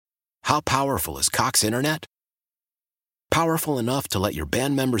How powerful is Cox Internet? Powerful enough to let your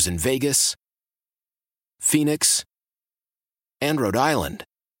band members in Vegas, Phoenix, and Rhode Island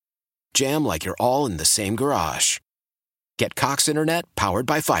jam like you're all in the same garage. Get Cox Internet powered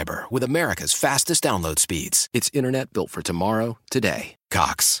by fiber with America's fastest download speeds. It's internet built for tomorrow, today.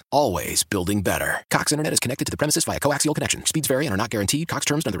 Cox, always building better. Cox Internet is connected to the premises via coaxial connection. Speeds vary and are not guaranteed. Cox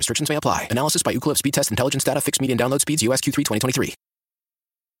terms and other restrictions may apply. Analysis by Ookla Speed Test Intelligence Data. Fixed median download speeds. US Q3 2023.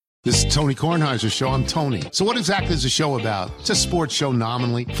 This is Tony Kornheiser's show. I'm Tony. So what exactly is the show about? It's a sports show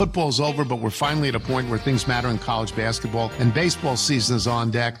nominally. Football's over, but we're finally at a point where things matter in college basketball, and baseball season is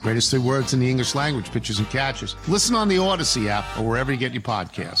on deck. Greatest 3 words in the English language, pitchers and catchers. Listen on the Odyssey app or wherever you get your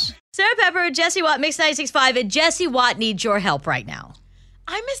podcasts. Sarah Pepper, Jessie Watt, Mix 96.5, and Jessie Watt needs your help right now.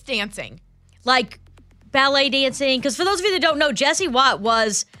 I miss dancing. Like ballet dancing, because for those of you that don't know, Jessie Watt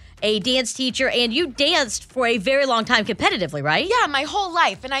was a dance teacher, and you danced for a very long time competitively, right? Yeah, my whole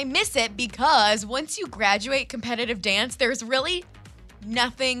life, and I miss it because once you graduate competitive dance, there's really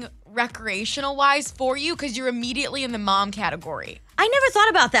nothing recreational-wise for you because you're immediately in the mom category. I never thought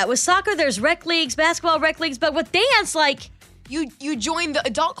about that. With soccer, there's rec leagues, basketball rec leagues, but with dance, like... You join the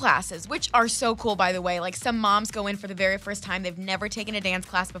adult classes, which are so cool, by the way. Like, some moms go in for the very first time. They've never taken a dance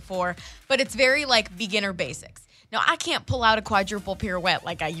class before, but it's very, like, beginner basics. Now, I can't pull out a quadruple pirouette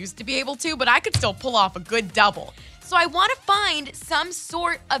like I used to be able to, but I could still pull off a good double. So I want to find some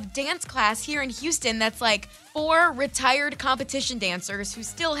sort of dance class here in Houston that's like for retired competition dancers who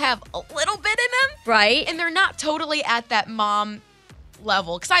still have a little bit in them. Right. And they're not totally at that mom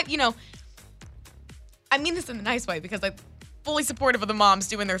level. Because I mean this in a nice way because I'm fully supportive of the moms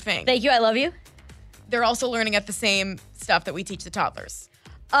doing their thing. Thank you. I love you. They're also learning at the same stuff that we teach the toddlers.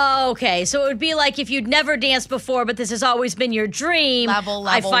 Okay, so it would be like if you'd never danced before, but this has always been your dream. Level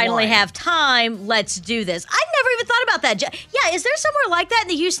I finally 1. have time. Let's do this. I've never even thought about that. Yeah, is there somewhere like that in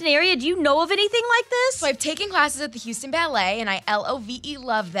the Houston area? Do you know of anything like this? So I've taken classes at the Houston Ballet, and I LOVE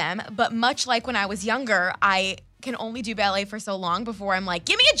love them. But much like when I was younger, I can only do ballet for so long before I'm like,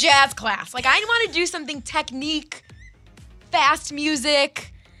 give me a jazz class. Like, I want to do something technique, fast music.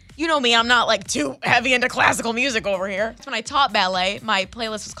 You know me, I'm not like too heavy into classical music over here. When I taught ballet, my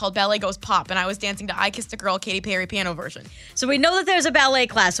playlist was called Ballet Goes Pop, and I was dancing to I Kissed a Girl, Katy Perry piano version. So we know that there's a ballet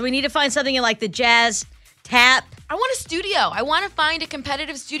class, so we need to find something in like the jazz tap. I want a studio. I want to find a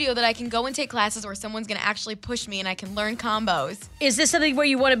competitive studio that I can go and take classes where someone's going to actually push me and I can learn combos. Is this something where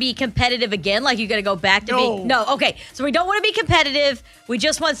you want to be competitive again? Like you got to go back to being... No. Okay. So we don't want to be competitive. We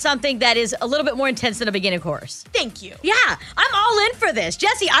just want something that is a little bit more intense than a beginning course. Thank you. Yeah. I'm all in for this.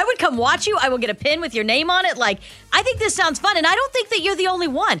 Jessie, I would come watch you. I will get a pin with your name on it. Like, I think this sounds fun, and I don't think that you're the only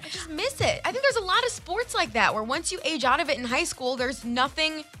one. I just miss it. I think there's a lot of sports like that where once you age out of it in high school, there's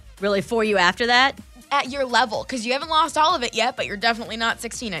nothing... Really for you after that? At your level, because you haven't lost all of it yet, but you're definitely not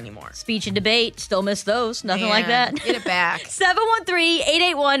 16 anymore. Speech and debate, still miss those. Nothing like that. Get it back.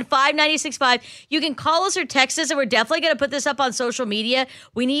 713-881-5965. You can call us or text us, and we're definitely going to put this up on social media.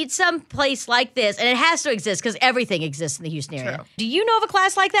 We need some place like this, and it has to exist because everything exists in the Houston area. True. Do you know of a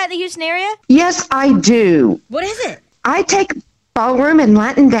class like that in the Houston area? Yes, I do. What is it? I take ballroom and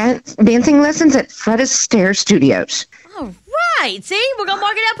Latin dancing lessons at Fred Astaire Studios. All right. See, we're going to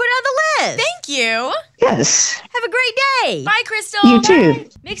mark it up, put it on the list. Thank you. Yes. Have a great day. Bye, Crystal. You too.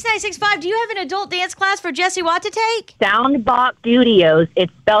 Mix 96.5, do you have an adult dance class for Jessie Watt to take? Soundbox Studios.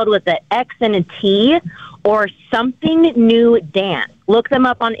 It's spelled with an X and a T, or Something New Dance. Look them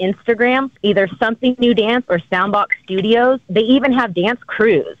up on Instagram, either Something New Dance or Soundbox Studios. They even have dance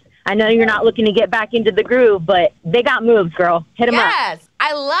crews. I know you're not looking to get back into the groove, but they got moves, girl. Hit them up. Yes,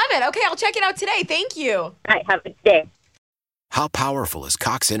 I love it. Okay, I'll check it out today. Thank you. All right, have a good day. How powerful is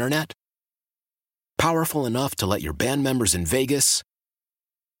Cox Internet? Powerful enough to let your band members in Vegas,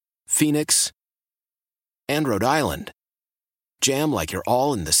 Phoenix, and Rhode Island jam like you're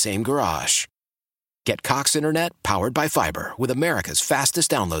all in the same garage. Get Cox Internet powered by fiber with America's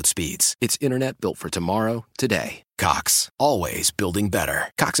fastest download speeds. It's internet built for tomorrow, today. Cox, always building better.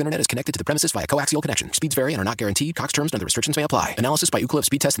 Cox Internet is connected to the premises via coaxial connection. Speeds vary and are not guaranteed. Cox terms and other restrictions may apply. Analysis by Ookla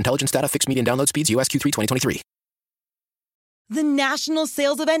Speed Test Intelligence Data. Fixed median download speeds. US Q3 2023. The national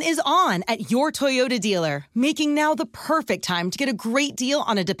sales event is on at your Toyota dealer, making now the perfect time to get a great deal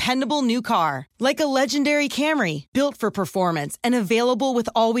on a dependable new car. Like a legendary Camry, built for performance and available with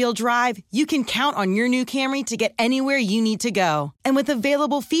all-wheel drive, you can count on your new Camry to get anywhere you need to go. And with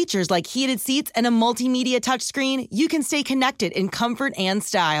available features like heated seats and a multimedia touchscreen, you can stay connected in comfort and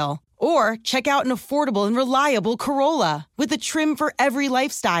style. Or check out an affordable and reliable Corolla with a trim for every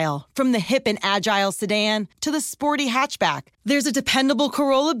lifestyle. From the hip and agile sedan to the sporty hatchback, there's a dependable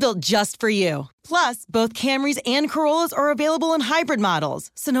Corolla built just for you. Plus, both Camrys and Corollas are available in hybrid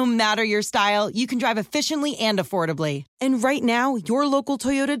models, so no matter your style, you can drive efficiently and affordably. And right now, your local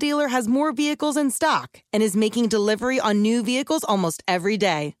Toyota dealer has more vehicles in stock and is making delivery on new vehicles almost every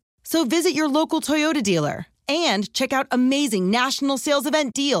day. So visit your local Toyota dealer and check out amazing national sales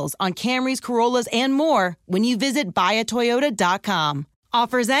event deals on Camrys, Corollas, and more when you visit buyatoyota.com.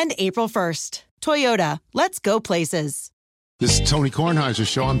 Offers end April 1st. Toyota, let's go places. This is Tony Kornheiser's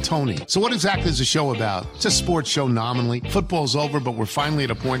show. I'm Tony. So what exactly is the show about? It's a sports show nominally. Football's over, but we're finally at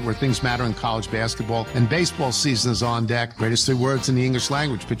a point where things matter in college basketball, and baseball season is on deck. Greatest 3 words in the English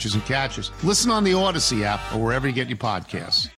language, pitchers and catchers. Listen on the Odyssey app or wherever you get your podcasts.